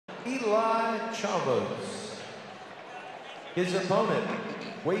Chavous. His opponent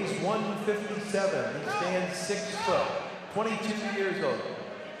weighs 157. He stands 6 foot, 22 years old.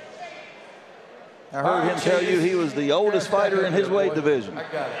 I heard him tell you he was the oldest fighter in his weight division. I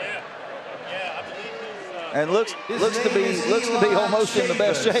got it. And looks to be almost in the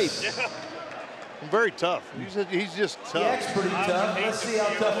best shape. Yeah. Very tough. He's just tough. He acts pretty tough. Let's see how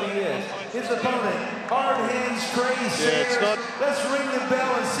tough he is. His opponent, hard hands, crazy. Yeah, let's ring the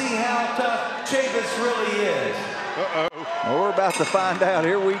bell and see how tough Chavous really is. Well, we're about to find out.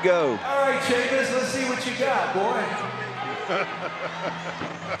 Here we go. All right, Chavous, let's see what you got, boy.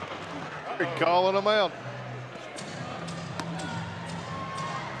 They're calling him out.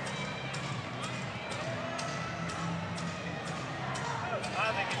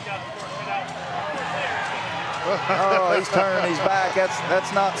 Oh, he's turning his back.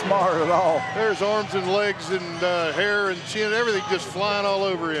 That's not smart at all. There's arms and legs and hair and chin, everything just flying all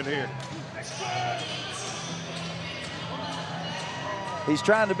over in here. He's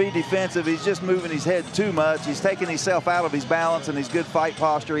trying to be defensive. He's just moving his head too much. He's taking himself out of his balance and his good fight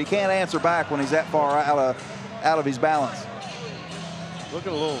posture. He can't answer back when he's that far out of his balance.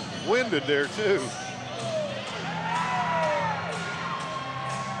 Looking a little winded there too.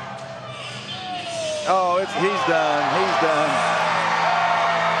 Oh, he's done. He's done.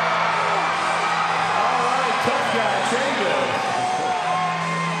 All right, tough guy, Chavous.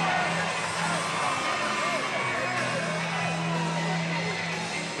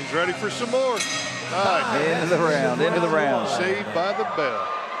 He's ready for some more. All right. Into the round, into the round. Saved by the bell.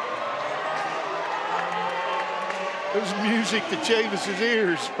 There's music to Chavous'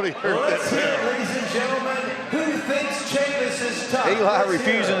 ears when he heard Let's that. hear it, ladies and gentlemen. Who thinks Chavous is tough? Eli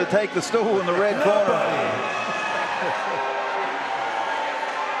refusing to take the stool in the red corner.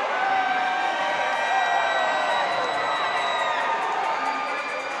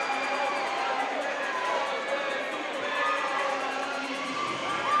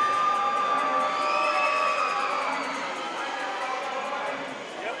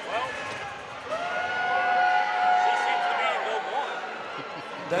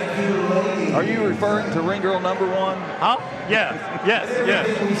 Thank you, ladies. Are you referring to ring girl number 1? Huh? Yes.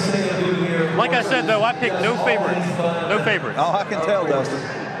 Like I said, though, I picked no favorites. No favorites. Oh, I can tell, Dustin.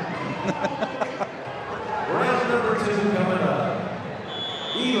 Round number 2 coming up.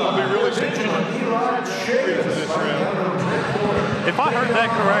 I'll be really interested in this round. If I heard that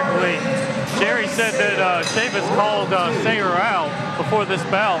correctly, Jerry said that Chavous called Sayre out before this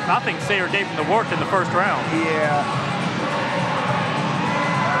bout. I think Sayre gave him the work in the first round. Yeah.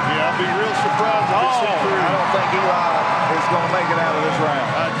 I'll be real surprised if it's through. I don't think Eli is going to make it out of this round.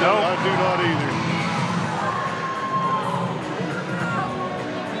 I do not either.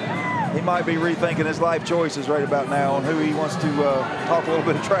 He might be rethinking his life choices right about now on who he wants to talk a little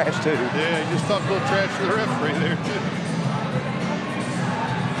bit of trash to. Yeah, he just talked a little trash to the referee there, too.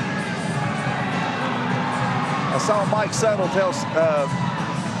 I saw Mike Settle tell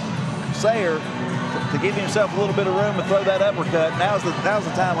Sayre to give himself a little bit of room and throw that uppercut. Now's the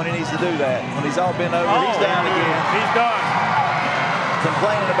time when he needs to do that. When he's all bent over, he's down again. He's done.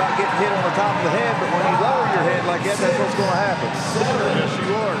 Complaining about getting hit on the top of the head, but when you lower your head like that, that's what's going to happen. Yes,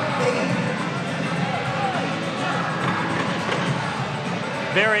 you are.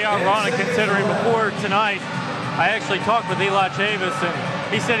 Very ironic considering before tonight, I actually talked with Eli Chavous, and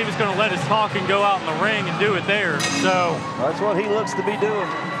he said he was going to let his talking go out in the ring and do it there. So that's what he looks to be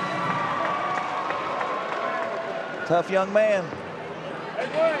doing. Tough young man.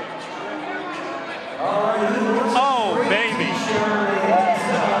 Oh, baby.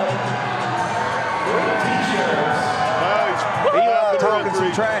 Eli talking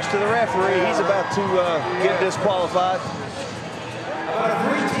some trash to the referee. He's about to get disqualified. About a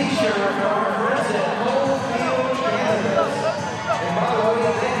free t-shirt from our friends at Coalfield, Canada. And by the way,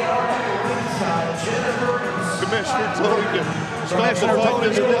 they are at ringside. Jennifer. Commissioner told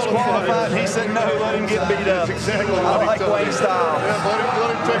him to disqualified. He said no, let him get beat up. That's exactly what I like Wayne's style. Yeah,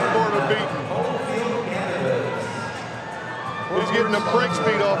 let him take more of a beat. He's getting the break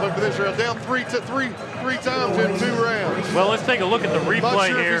speed off of this round. Down three times in 2 rounds. Well, let's take a look at the replay Not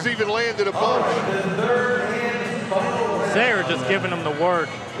sure here. if he's even landed a punch. Sayre just giving him the work.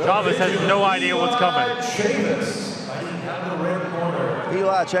 Chavous has no idea what's coming.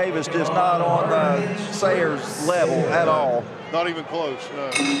 Eli Chavous just not on Sayre's level at all. Not even close, no.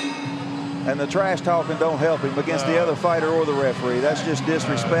 And the trash talking don't help him against the other fighter or the referee. That's just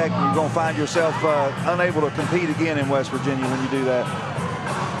disrespect. You're going to find yourself unable to compete again in West Virginia when you do that.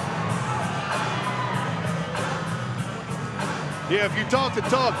 Yeah, if you talk the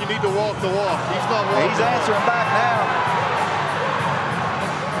talk, you need to walk the walk. He's not walking. He's answering back now.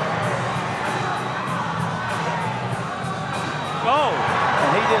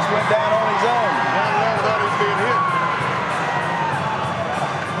 went down on his own. Not without him being hit.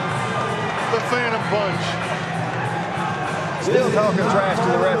 The Phantom Punch. Still talking trash to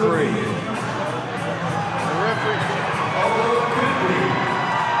the referee. The referee.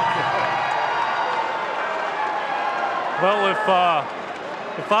 Well,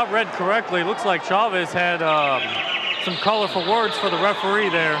 if I read correctly, it looks like Chavous had some colorful words for the referee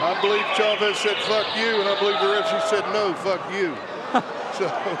there. I believe Chavous said "fuck you," and I believe the referee said "no, fuck you." So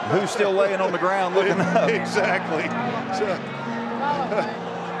who's still laying on the ground looking up? Exactly. So,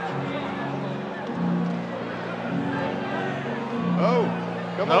 oh,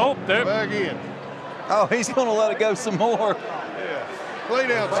 come on, back in. Oh, he's going to let it go some more. Yeah, lay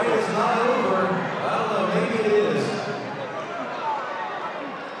down. It's not over. I don't know. Maybe it is.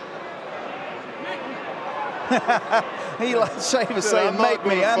 He like Sayre saying, "Make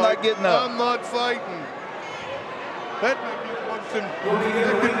me. I'm not getting up." I'm not fighting. That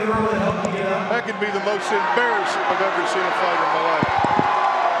could be the most embarrassing I've ever seen a fight in my life.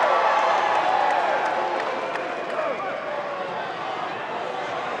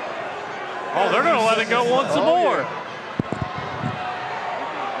 Oh, they're going to let it go once more. Yeah.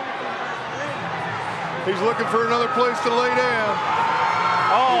 He's looking for another place to lay down.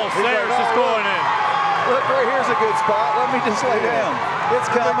 Oh, Sayre's just going in. Look, right here's a good spot. Let me just lay down. It's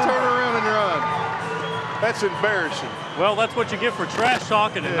coming. They turn around and run. That's embarrassing. Well, that's what you get for trash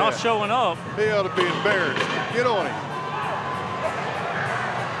talking and not showing up. He ought to be embarrassed. Get on him.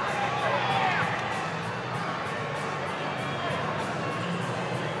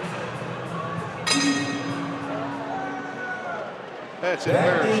 That's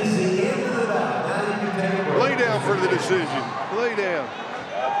embarrassing. Lay down for the decision. Lay down.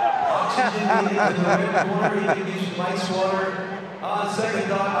 Ice water. On second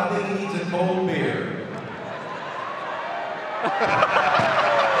thought, I think he needs a cold beer.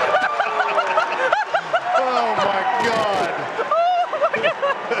 Oh my God.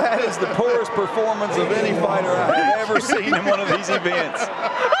 That is the poorest performance of any fighter I have ever seen in one of these events.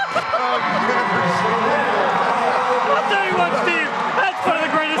 I'll tell you what, Steve, that's one of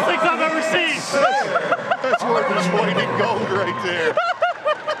the greatest things I've ever seen. That's worth his weight in gold right there.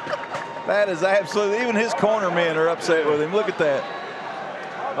 That is absolutely, even his corner men are upset with him. Look at that.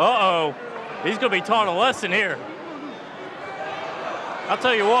 Uh-oh. He's going to be taught a lesson here. I'll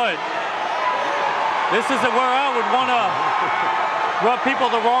tell you what. This isn't where I would want to rub people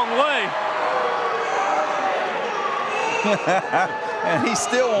the wrong way. And he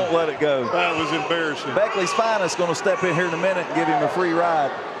still won't let it go. That was embarrassing. Beckley's finest going to step in here in a minute and give him a free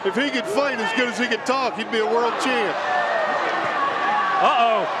ride. If he could fight as good as he could talk, he'd be a world champ.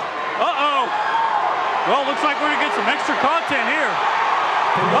 Uh-oh. Uh-oh. Well, looks like we're going to get some extra content here.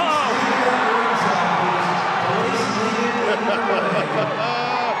 Uh-oh.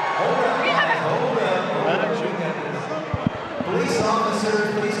 Police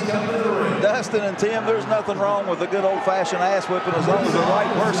officers, please come to the ring. Dustin and Tim, there's nothing wrong with a good old-fashioned ass whipping as long as the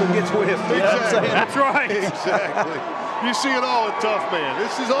right person gets whipped. You know what I'm saying? That's right. Exactly. You see it all with Toughman.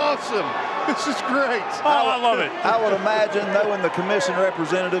 This is awesome. This is great. Oh, I love it. I would imagine, knowing the commission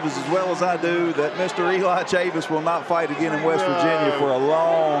representatives as well as I do, that Mr. Eli Chavous will not fight again in West Virginia for a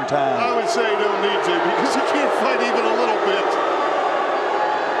long time. I would say he don't need to because he can't fight even a little bit.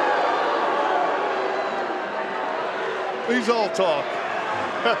 He's all talk.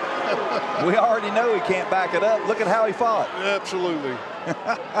 We already know he can't back it up. Look at how he fought. Absolutely.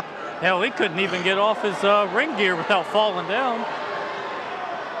 Hell, he couldn't even get off his ring gear without falling down.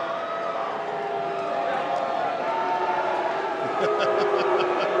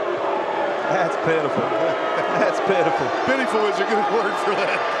 That's pitiful. That's pitiful. Pitiful is a good word for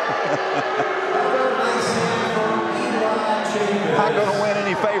that. Not going to win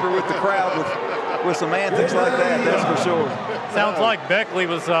any favor with the crowd with some antics like that, that's for sure. Sounds like Beckley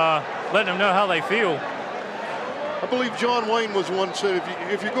was letting them know how they feel. I believe John Wayne was one said,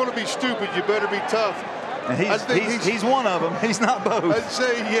 if you're going to be stupid, you better be tough. And he's one of them. He's not both.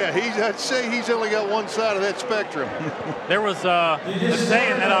 I'd say he's only got one side of that spectrum. There was a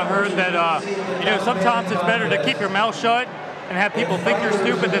saying that I heard that, sometimes it's better to keep your mouth shut and have people think you're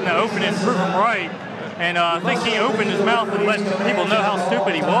stupid than to open it and prove them right. And I think he opened his mouth and let people know how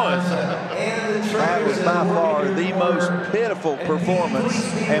stupid he was. That was by far the most pitiful performance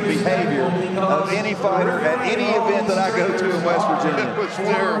and behavior of any fighter at any event that I go to in West Virginia. It was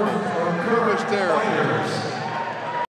terrible. It was terrible.